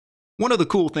One of the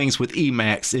cool things with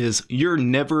Emacs is you're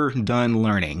never done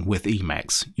learning with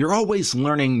Emacs. You're always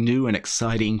learning new and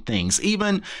exciting things.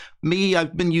 Even me,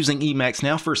 I've been using Emacs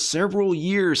now for several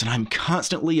years, and I'm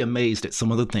constantly amazed at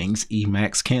some of the things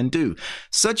Emacs can do,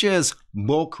 such as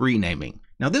bulk renaming.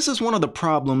 Now, this is one of the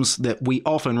problems that we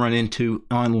often run into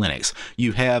on Linux.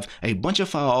 You have a bunch of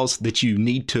files that you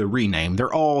need to rename.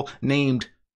 They're all named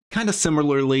kind of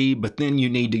similarly, but then you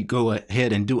need to go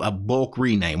ahead and do a bulk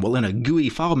rename. Well, in a GUI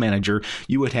file manager,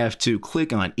 you would have to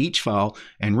click on each file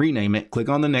and rename it, click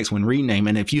on the next one, rename.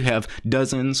 And if you have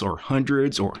dozens or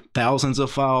hundreds or thousands of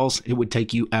files, it would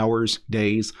take you hours,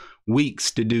 days, weeks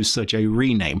to do such a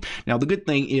rename. Now, the good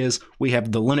thing is we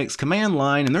have the Linux command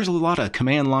line, and there's a lot of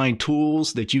command line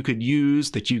tools that you could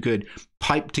use, that you could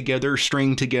pipe together,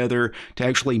 string together to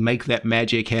actually make that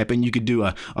magic happen. You could do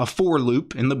a for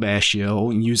loop in the bash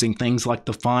shell using things like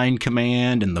the find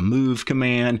command and the move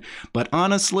command. But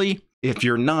honestly, if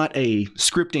you're not a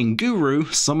scripting guru,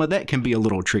 some of that can be a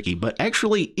little tricky. But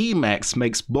actually, Emacs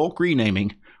makes bulk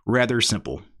renaming rather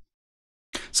simple.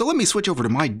 So let me switch over to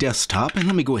my desktop and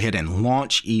let me go ahead and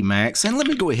launch Emacs, and let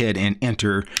me go ahead and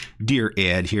enter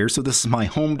dir.ed here. So this is my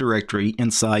home directory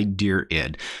inside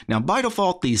dir.ed. Now, by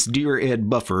default, these dir.ed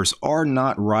buffers are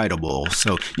not writable,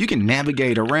 so you can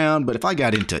navigate around, but if I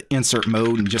got into insert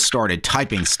mode and just started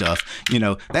typing stuff,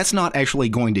 that's not actually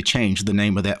going to change the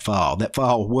name of that file. That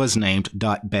file was named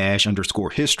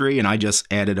 .bash_history, and I just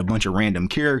added a bunch of random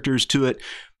characters to it.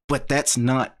 But that's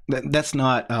not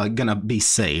gonna be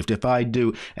saved. If I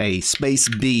do a space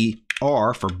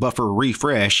BR for buffer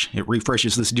refresh, it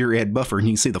refreshes this dir.ed buffer, and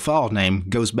you can see the file name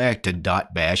goes back to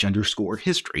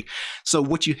 .bash_history. So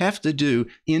what you have to do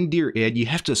in dir.ed, you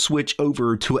have to switch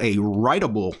over to a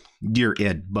writable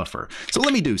dir.ed buffer. So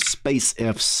let me do space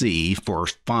FC for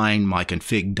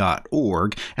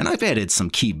findmyconfig.org, and I've added some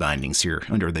key bindings here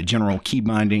under the general key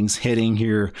bindings heading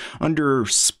here under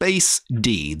space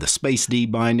D. The space D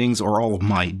bindings are all of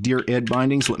my dir.ed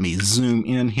bindings. Let me zoom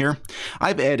in here.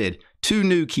 I've added two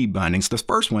new key bindings. The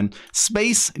first one,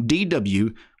 space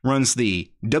DW, runs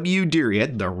the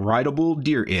wdir.ed, the writable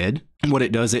dir.ed. And what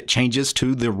it does, it changes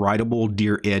to the writable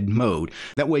dir.ed mode.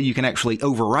 That way you can actually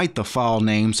overwrite the file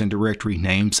names and directory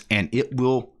names, and it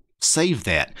will save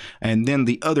that. And then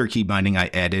the other key binding I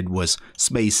added was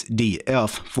space DF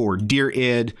for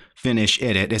dir.ed finish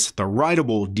edit. It's the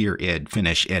writable dir.ed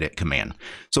finish edit command.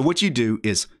 So what you do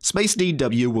is space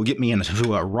DW will get me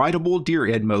into a writable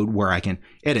dir.ed mode where I can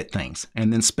edit things.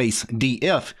 And then space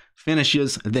DF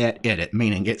finishes that edit,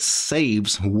 meaning it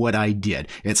saves what I did.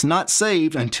 It's not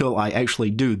saved until I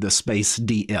actually do the space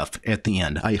DF at the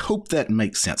end. I hope that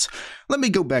makes sense. Let me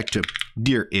go back to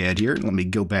dir.ed here. Let me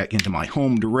go back into my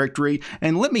home directory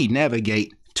and let me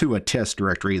navigate to a test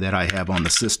directory that I have on the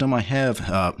system. I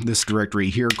have this directory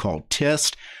here called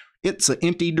test. It's an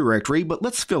empty directory, but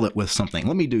let's fill it with something.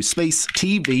 Let me do space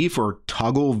TV for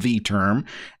toggle vterm,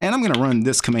 and I'm going to run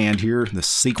this command here, the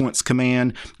sequence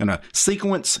command. I'm going to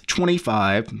sequence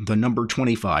 25, the number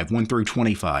 25, 1 through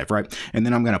 25, right? And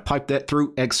then I'm going to pipe that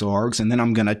through xargs, and then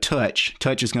I'm going to touch.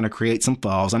 Touch is going to create some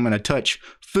files. I'm going to touch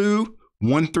foo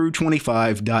 1 through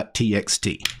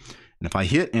 25.txt. And if I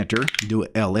hit enter, do an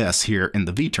ls here in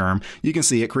the vterm, you can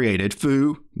see it created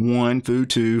foo1,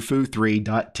 foo2,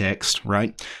 foo3.txt,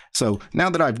 right? So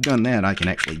now that I've done that, I can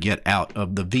actually get out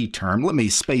of the vterm. Let me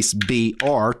space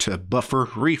br to buffer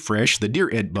refresh the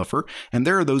dir.ed buffer, and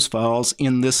there are those files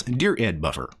in this dir.ed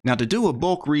buffer. Now, to do a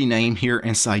bulk rename here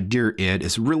inside dir.ed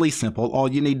is really simple.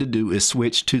 All you need to do is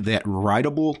switch to that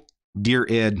writable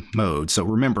dir.ed mode. So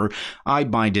remember, I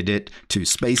binded it to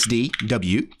space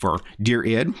DW for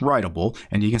dir.ed writable,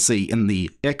 and you can see in the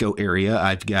echo area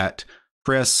I've got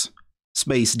press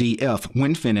space DF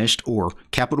when finished, or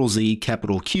capital Z,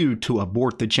 capital Q to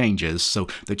abort the changes. So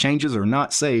the changes are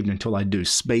not saved until I do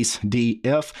space DF.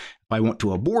 If I want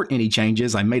to abort any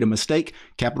changes, I made a mistake,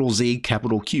 capital Z,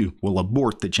 capital Q will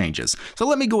abort the changes. So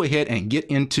let me go ahead and get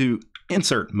into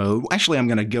insert mode. Actually, I'm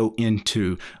going to go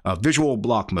into visual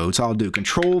block mode. So I'll do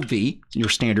Control V, your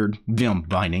standard Vim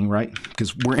binding, right?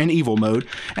 Because we're in evil mode.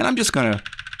 And I'm just going to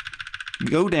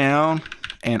go down,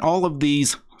 and all of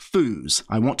these foos,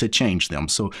 I want to change them.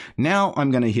 So now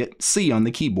I'm going to hit C on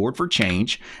the keyboard for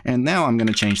change. And now I'm going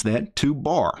to change that to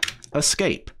bar,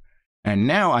 escape. And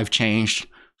now I've changed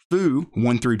foo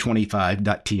 1 through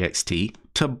 25.txt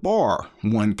to bar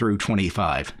 1 through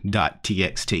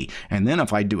 25.txt. And then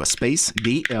if I do a space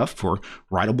DF for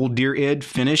writable dir.ed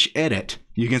finish edit,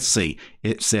 you can see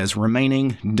it says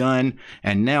remaining done.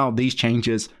 And now these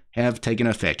changes have taken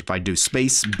effect. If I do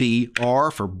space BR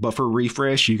for buffer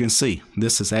refresh, you can see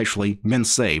this has actually been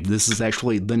saved. This is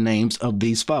actually the names of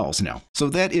these files now. So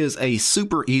that is a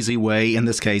super easy way. In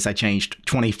this case, I changed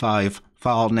 25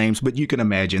 file names, but you can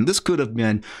imagine this could have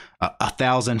been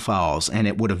 1,000 files and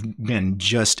it would have been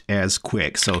just as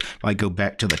quick. So if I go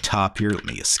back to the top here, let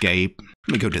me escape.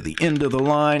 Let me go to the end of the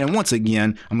line, and once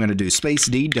again, I'm going to do space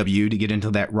DW to get into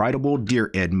that writable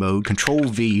DIR-ED mode, Control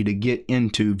V to get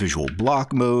into visual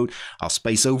block mode. I'll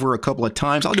space over a couple of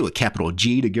times. I'll do a capital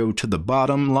G to go to the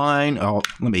bottom line. Let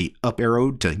me up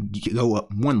arrow to go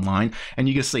up one line, and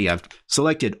you can see I've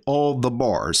selected all the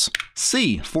bars.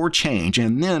 C for change,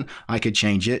 and then I could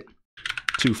change it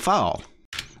to file.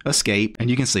 Escape, and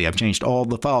you can see I've changed all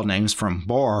the file names from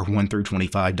bar 1 through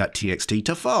 25.txt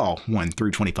to file 1 through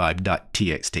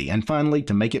 25.txt, and finally,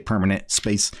 to make it permanent,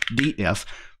 space DF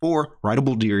for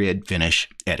writable DIR-ED finish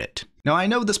edit. Now, I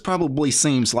know this probably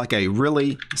seems like a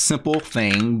really simple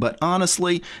thing, but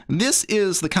honestly, this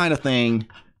is the kind of thing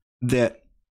that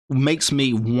makes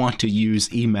me want to use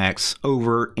Emacs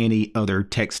over any other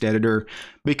text editor,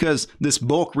 because this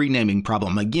bulk renaming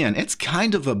problem, again, it's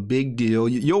kind of a big deal.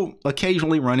 You'll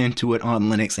occasionally run into it on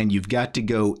Linux, and you've got to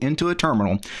go into a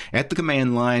terminal at the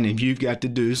command line, and you've got to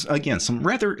do, again, some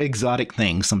rather exotic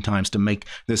things sometimes to make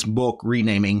this bulk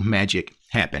renaming magic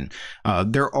happen.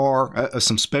 There are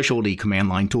some specialty command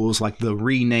line tools like the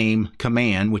rename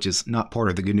command, which is not part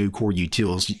of the GNU core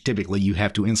utils. Typically, you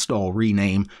have to install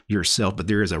rename yourself, but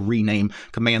there is a rename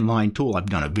command line tool. I've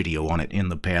done a video on it in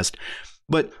the past.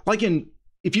 But like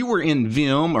if you were in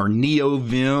Vim or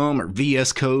NeoVim or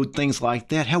VS Code, things like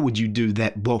that, how would you do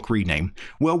that bulk rename?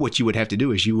 Well, what you would have to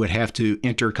do is you would have to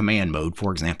enter command mode,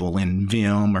 for example, in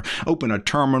Vim, or open a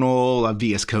terminal.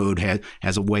 VS Code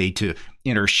has a way to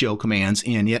enter shell commands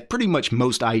in, yet pretty much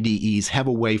most IDEs have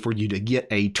a way for you to get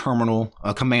a terminal,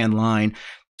 a command line,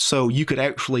 so you could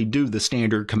actually do the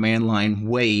standard command line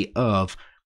way of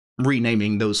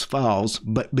renaming those files.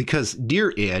 But because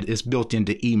DIR-ED is built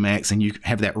into Emacs and you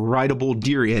have that writable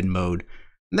DIR-ED mode,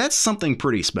 that's something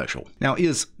pretty special. Now,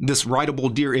 is this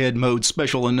writable DIR-ED mode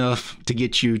special enough to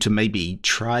get you to maybe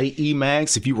try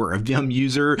Emacs? If you were a Vim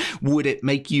user, would it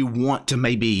make you want to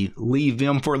maybe leave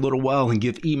Vim for a little while and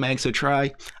give Emacs a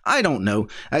try? I don't know.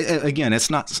 Again,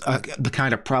 it's not the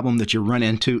kind of problem that you run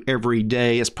into every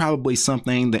day. It's probably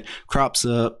something that crops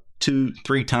up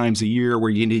 2-3 times a year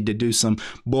where you need to do some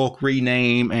bulk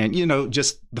rename, and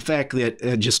just the fact that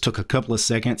it just took a couple of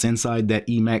seconds inside that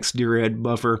Emacs DIR-ED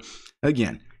buffer,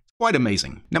 again, quite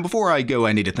amazing. Now, before I go,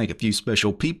 I need to thank a few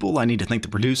special people. I need to thank the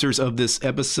producers of this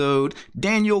episode: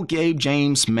 Daniel, Gabe,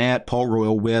 James, Matt, Paul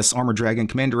Royal, Wes, Armor Dragon,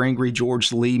 Commander Angry,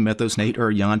 George, Lee, Mythos, Nate,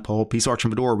 Jan, Paul, Peace Archer,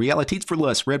 Fedora, Realities for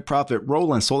Less, Red Prophet,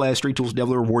 Roland, Solas, Street Tools,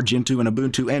 Deviler, War, Gentoo, and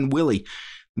Ubuntu, and Willie.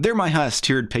 They're my highest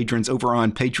tiered patrons over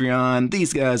on Patreon.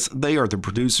 These guys, they are the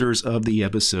producers of the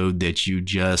episode that you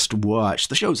just watched.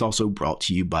 The show's also brought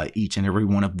to you by each and every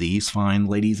one of these fine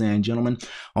ladies and gentlemen.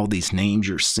 All these names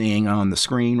you're seeing on the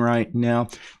screen right now,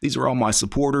 these are all my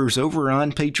supporters over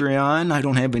on Patreon. I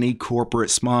don't have any corporate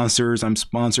sponsors. I'm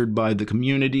sponsored by the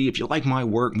community. If you like my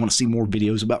work and want to see more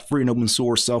videos about free and open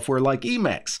source software like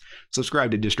Emacs,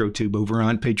 subscribe to DistroTube over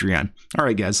on Patreon. All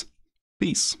right, guys.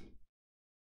 Peace.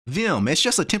 Vim, it's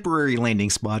just a temporary landing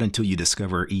spot until you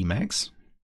discover Emacs.